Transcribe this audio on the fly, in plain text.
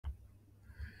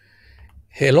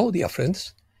Hello, dear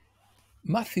friends.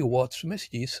 Matthew Watt's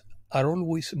messages are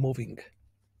always moving.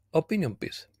 Opinion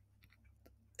piece,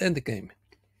 endgame,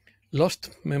 lost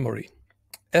memory,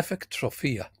 effects of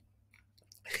fear,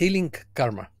 healing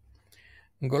karma,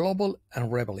 global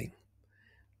unravelling,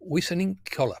 wizening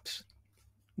collapse.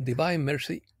 Divine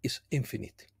mercy is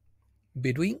infinite.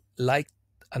 Between light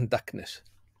and darkness,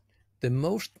 the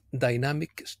most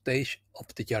dynamic stage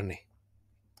of the journey.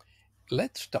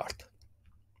 Let's start.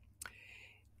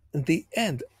 The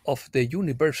end of the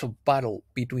universal battle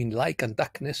between light and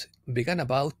darkness began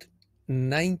about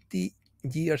 90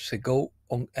 years ago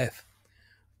on Earth,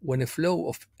 when a flow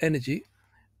of energy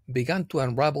began to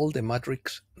unravel the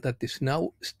matrix that is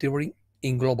now stirring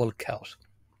in global chaos.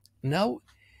 Now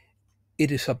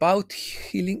it is about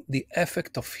healing the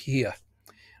effect of fear,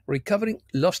 recovering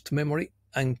lost memory,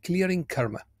 and clearing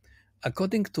karma,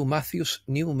 according to Matthew's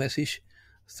new message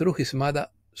through his mother,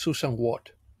 Susan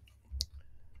Watt.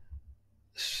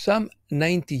 Some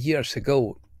 90 years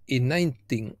ago, in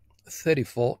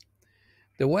 1934,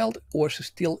 the world was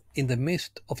still in the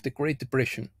midst of the Great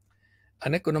Depression,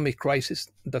 an economic crisis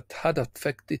that had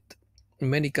affected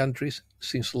many countries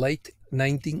since late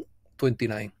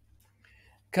 1929.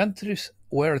 Countries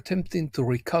were attempting to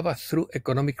recover through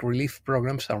economic relief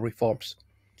programs and reforms.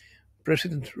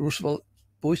 President Roosevelt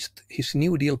pushed his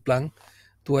New Deal plan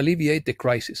to alleviate the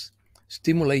crisis,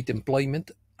 stimulate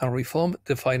employment, and reform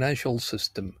the financial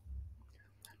system.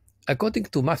 According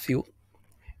to Matthew,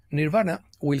 Nirvana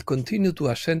will continue to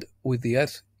ascend with the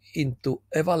Earth into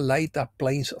ever lighter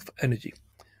planes of energy,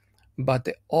 but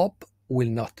the orb will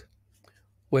not.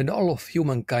 When all of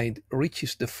humankind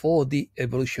reaches the 4D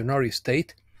evolutionary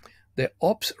state, the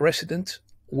orb's residents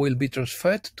will be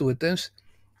transferred to a dense,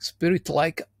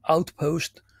 spirit-like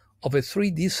outpost of a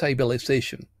 3D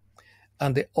civilization,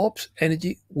 and the orb's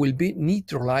energy will be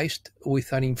neutralized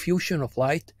with an infusion of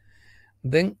light,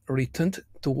 then returned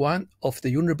to one of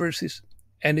the universe's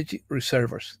energy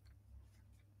reservoirs.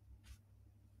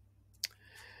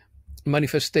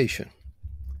 Manifestation.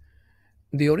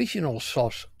 The original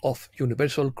source of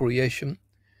universal creation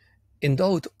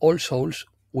endowed all souls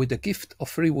with the gift of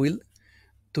free will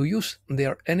to use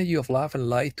their energy of love and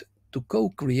light to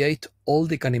co-create all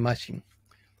they can imagine.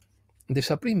 The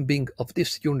supreme being of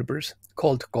this universe,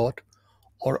 called God,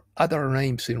 or other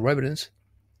names in reverence,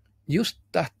 used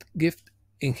that gift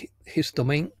in his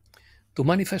domain to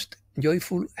manifest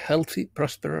joyful, healthy,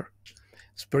 prosperous,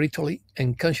 spiritually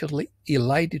and consciously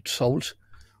enlightened souls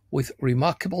with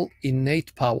remarkable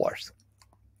innate powers.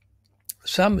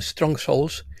 Some strong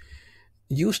souls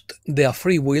used their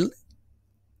free will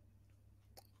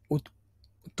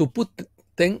to put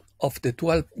 10 of the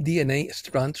 12 DNA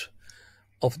strands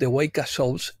of the Waka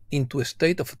souls into a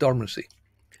state of dormancy,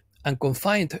 and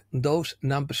confined those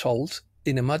number souls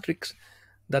in a matrix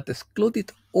that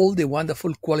excluded all the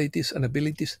wonderful qualities and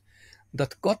abilities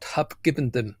that God had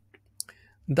given them.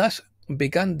 Thus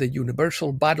began the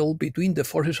universal battle between the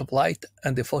forces of light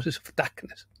and the forces of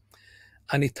darkness,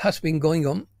 and it has been going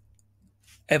on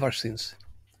ever since.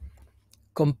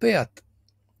 Compare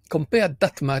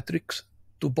that matrix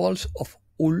to balls of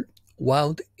wool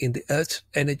wound in the Earth's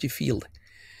energy field,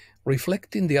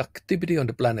 reflecting the activity on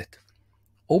the planet.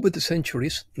 Over the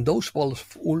centuries, those balls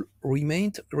of wool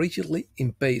remained rigidly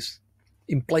in place,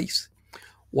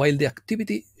 while the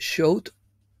activity showed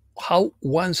how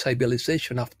one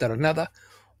civilization after another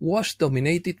was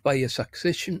dominated by a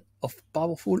succession of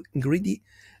powerful, greedy,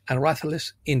 and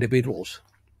ruthless individuals.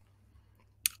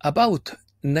 About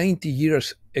 90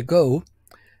 years ago,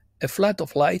 a flood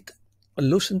of light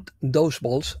loosened those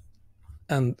balls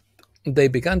and they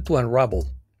began to unravel.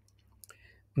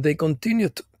 They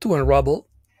continued to unravel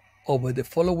over the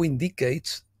following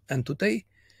decades, and today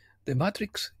the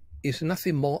matrix is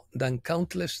nothing more than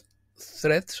countless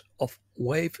threads of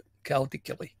wave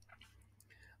chaotically.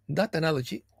 That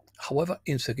analogy, however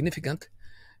insignificant,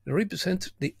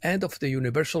 represents the end of the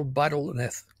universal battle on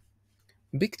Earth.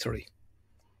 Victory.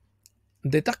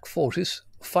 The dark forces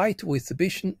fight with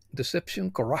vision,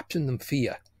 deception, corruption, and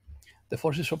fear. The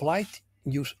forces of light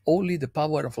use only the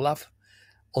power of love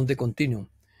on the continuum.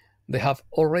 They have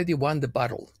already won the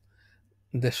battle.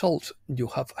 The souls you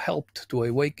have helped to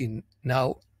awaken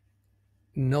now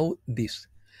know this,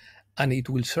 and it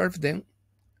will serve them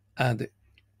and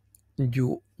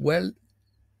you well,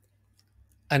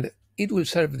 and it will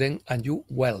serve them and you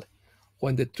well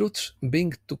when the truths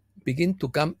begin to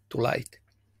come to light.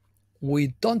 We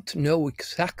don't know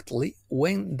exactly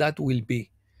when that will be,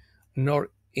 nor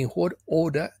in what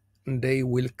order they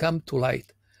will come to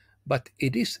light, but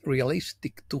it is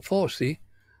realistic to foresee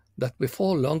that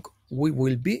before long we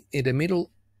will be in the middle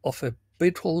of a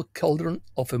perpetual cauldron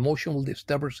of emotional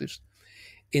disturbances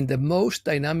in the most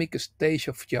dynamic stage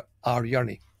of our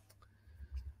journey.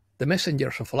 The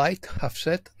messengers of light have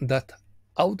said that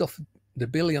out of the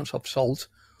billions of souls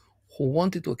who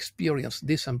wanted to experience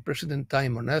this unprecedented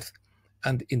time on Earth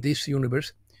and in this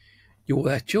universe, you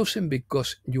were chosen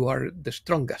because you are the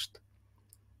strongest.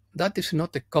 That is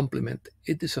not a compliment,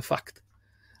 it is a fact.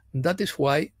 That is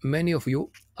why many of you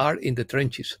are in the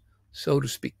trenches, so to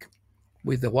speak,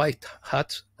 with the white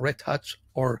hats, red hats,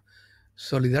 or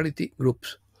solidarity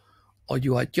groups, or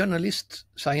you are journalists,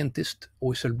 scientists,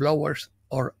 whistleblowers,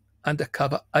 or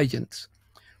undercover agents,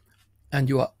 and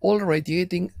you are all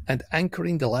radiating and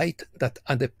anchoring the light that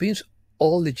underpins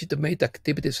all legitimate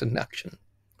activities and action.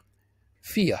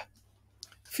 Fear.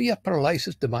 Fear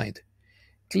paralyzes the mind.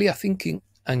 Clear thinking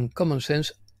and common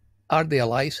sense are the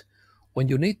allies when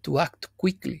you need to act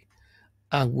quickly,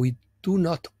 and we do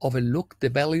not overlook the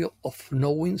value of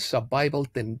knowing survival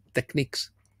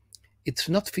techniques. It's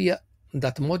not fear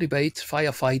that motivates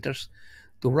firefighters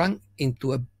to run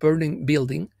into a burning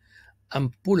building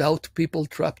and pull out people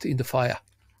trapped in the fire.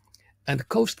 And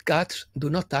coast guards do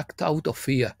not act out of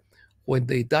fear when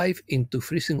they dive into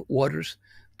freezing waters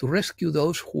to rescue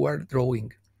those who are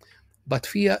drowning. But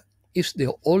fear is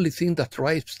the only thing that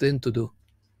drives them to do.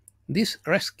 These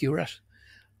rescuers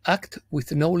act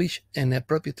with knowledge and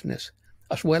appropriateness,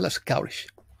 as well as courage.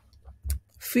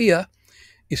 Fear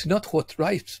is not what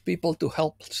drives people to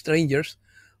help strangers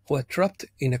who are trapped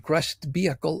in a crashed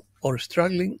vehicle or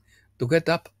struggling to get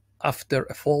up after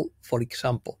a fall, for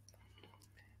example.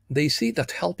 They see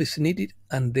that help is needed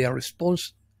and their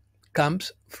response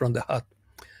comes from the heart,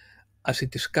 as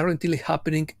it is currently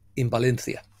happening in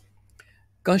Valencia.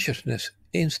 Consciousness,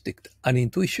 instinct, and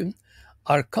intuition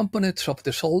are components of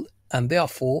the soul and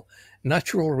therefore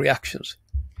natural reactions.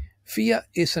 Fear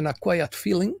is an acquired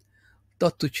feeling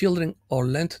taught to children or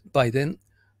learned by them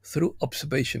through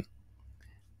observation.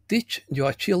 Teach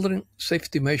your children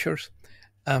safety measures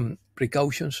and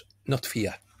precautions, not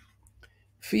fear.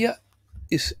 Fear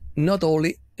is not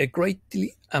only a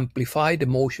greatly amplified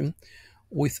emotion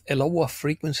with a lower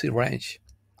frequency range,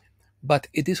 but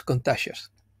it is contagious.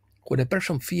 When a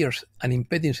person fears an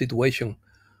impending situation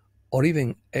or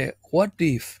even a what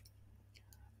if,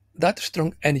 that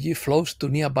strong energy flows to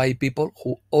nearby people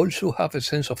who also have a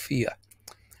sense of fear.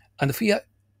 And fear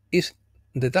is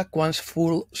the dark one's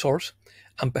full source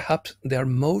and perhaps their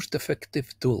most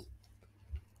effective tool.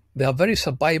 Their very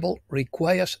survival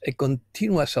requires a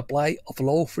continuous supply of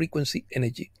low-frequency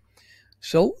energy,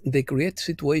 so they create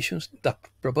situations that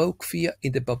provoke fear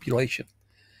in the population.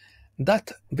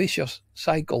 That vicious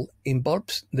cycle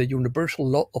involves the universal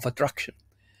law of attraction.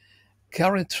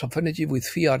 Currents of energy with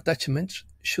fear attachments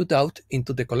shoot out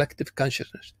into the collective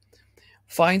consciousness,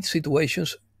 find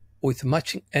situations with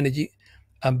matching energy,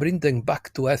 and bring them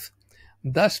back to Earth,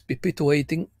 thus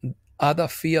perpetuating other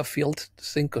fear-filled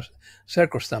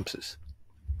circumstances.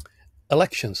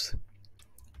 Elections.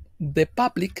 The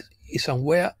public is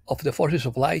unaware of the forces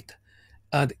of light,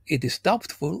 and it is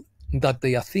doubtful that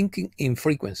they are thinking in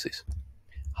frequencies.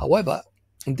 However,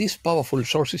 these powerful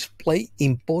sources play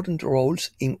important roles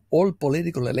in all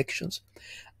political elections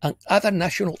and other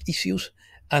national issues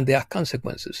and their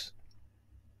consequences.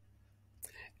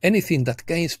 Anything that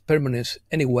gains permanence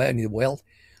anywhere in the world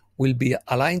will be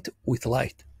aligned with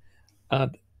light,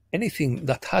 and anything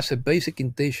that has a basic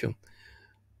intention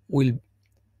will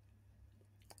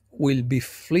be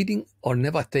fleeting or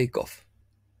never take off.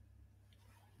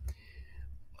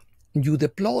 You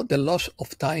deplore the loss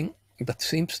of time that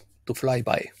seems to fly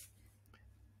by,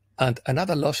 and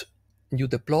another loss you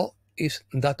deplore is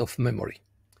that of memory.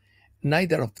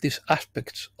 Neither of these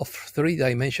aspects of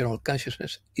three-dimensional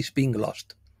consciousness is being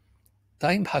lost.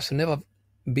 Time has never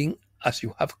been as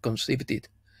you have conceived it,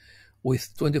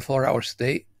 with 24 hours a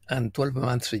day and 12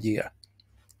 months a year.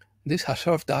 This has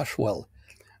served us well,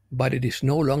 but it is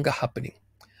no longer happening.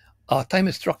 Our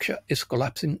time structure is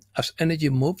collapsing as energy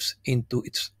moves into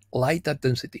its lighter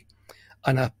density,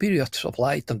 and our periods of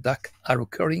light and dark are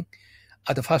occurring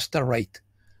at a faster rate,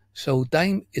 so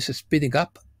time is speeding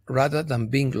up rather than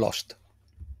being lost.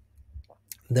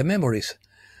 The memories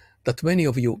that many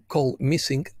of you call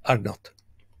missing are not.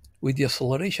 With the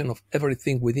acceleration of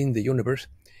everything within the universe,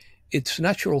 it's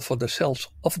natural for the cells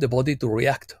of the body to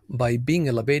react by being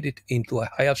elevated into a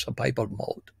higher survival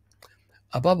mode.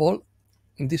 Above all,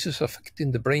 this is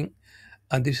affecting the brain,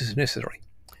 and this is necessary.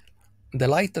 The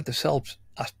light that the cells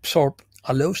absorb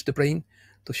allows the brain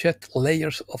to shed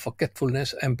layers of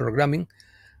forgetfulness and programming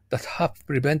that have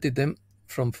prevented it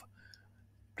from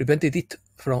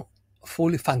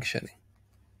fully functioning.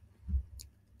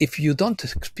 If you don't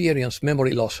experience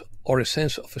memory loss or a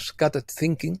sense of scattered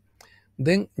thinking,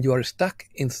 then you are stuck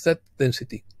in third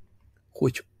density,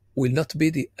 which will not be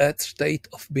the Earth state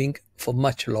of being for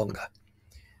much longer.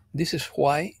 This is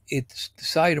why it's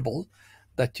desirable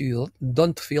that you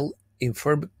don't feel in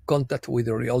firm contact with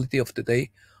the reality of the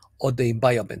day or the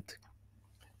environment.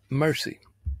 Mercy.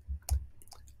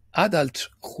 Adults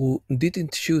who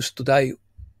didn't choose to die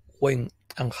when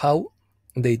and how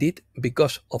they did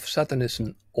because of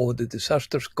Satanism or the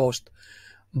disasters caused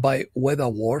by weather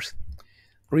wars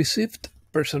received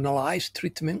personalized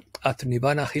treatment at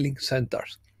Nirvana healing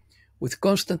centers with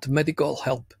constant medical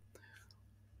help.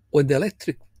 When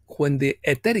the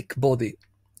etheric body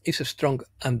is strong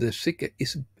and the psyche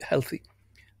is healthy,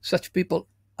 such people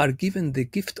are given the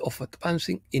gift of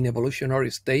advancing in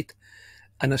evolutionary state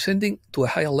and ascending to a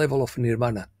higher level of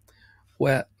nirvana,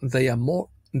 where there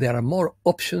are more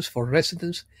options for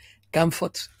residence,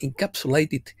 comforts,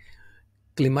 encapsulated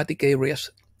climatic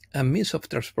areas, and means of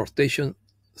transportation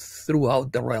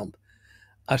throughout the realm,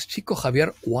 as Chico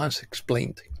Javier once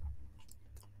explained.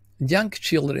 Young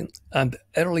children and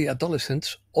early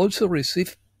adolescents also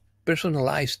receive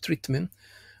personalized treatment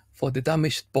for the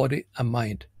damaged body and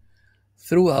mind.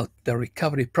 Throughout the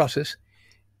recovery process,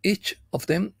 each of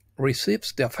them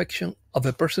receives the affection of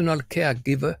a personal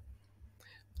caregiver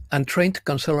and trained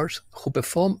counselors who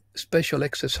perform special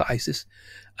exercises,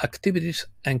 activities,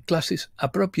 and classes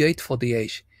appropriate for the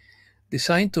age,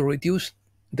 designed to reduce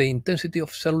the intensity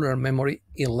of cellular memory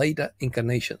in later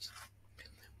incarnations.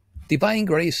 Divine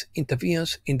grace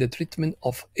intervenes in the treatment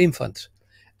of infants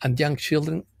and young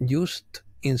children used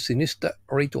in sinister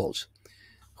rituals,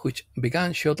 which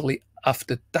began shortly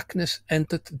after darkness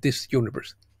entered this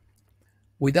universe.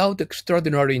 Without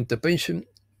extraordinary intervention,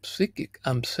 psychic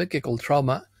and psychical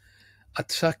trauma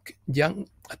at such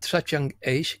young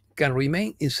age can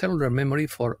remain in cellular memory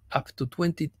for up to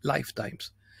 20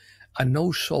 lifetimes, and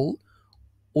no soul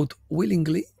would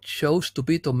willingly choose to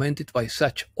be tormented by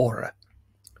such horror.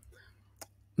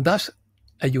 Thus,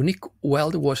 a unique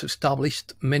world was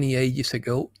established many ages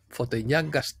ago for the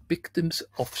youngest victims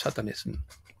of Satanism.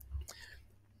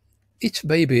 Each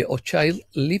baby or child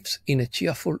lives in a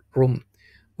cheerful room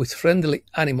with friendly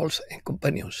animals and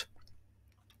companions,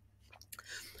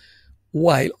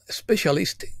 while a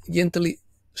specialist gently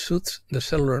soothes the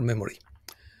cellular memory.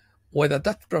 Whether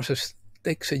that process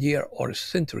takes a year or a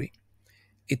century,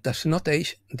 it does not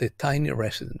age the tiny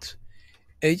residents.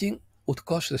 Aging would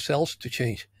cause the cells to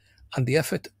change, and the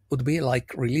effect would be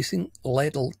like releasing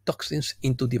lethal toxins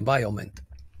into the environment.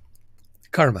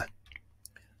 Karma.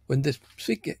 When the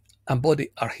psyche and body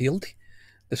are healed,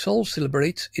 the soul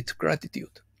celebrates its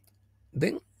gratitude.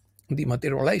 Then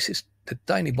dematerializes the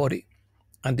tiny body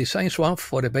and designs one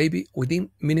for a baby within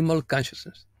minimal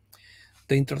consciousness.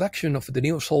 The introduction of the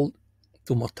new soul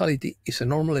to mortality is a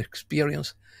normal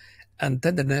experience and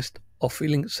tenderness of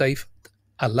feeling safe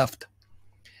and loved.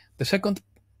 The second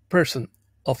person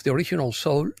of the original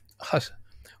soul has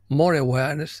more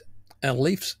awareness and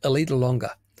lives a little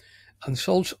longer, and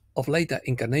souls of later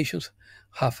incarnations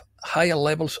have higher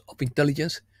levels of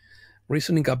intelligence,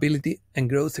 reasoning ability, and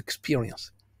growth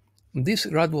experience. This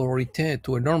gradual return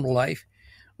to a normal life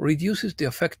reduces the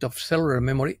effect of cellular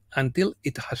memory until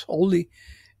it has only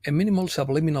a minimal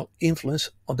subliminal influence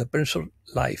on the person's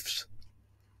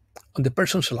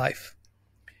life.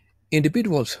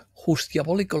 Individuals whose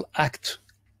diabolical acts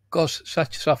cause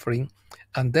such suffering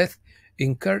and death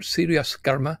incur serious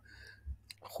karma,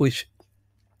 which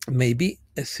may be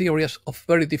a series of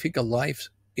very difficult lives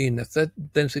in a third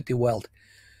density world,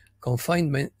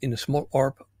 confinement in a small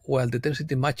orb while the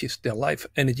density matches their life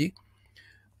energy,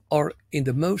 or in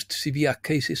the most severe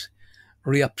cases,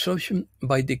 reabsorption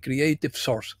by the creative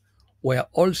source, where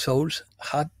all souls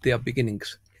had their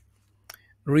beginnings.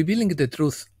 Revealing the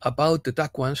truth about the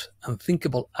dark ones and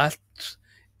thinkable acts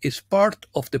is part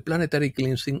of the planetary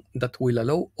cleansing that will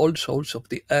allow all souls of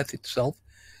the earth itself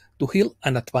to heal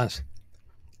and advance.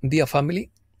 Dear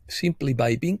family, simply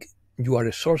by being, you are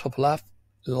a source of love,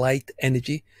 light,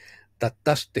 energy that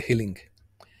does the healing.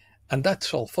 And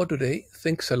that's all for today.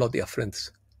 Thanks a lot, dear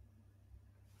friends.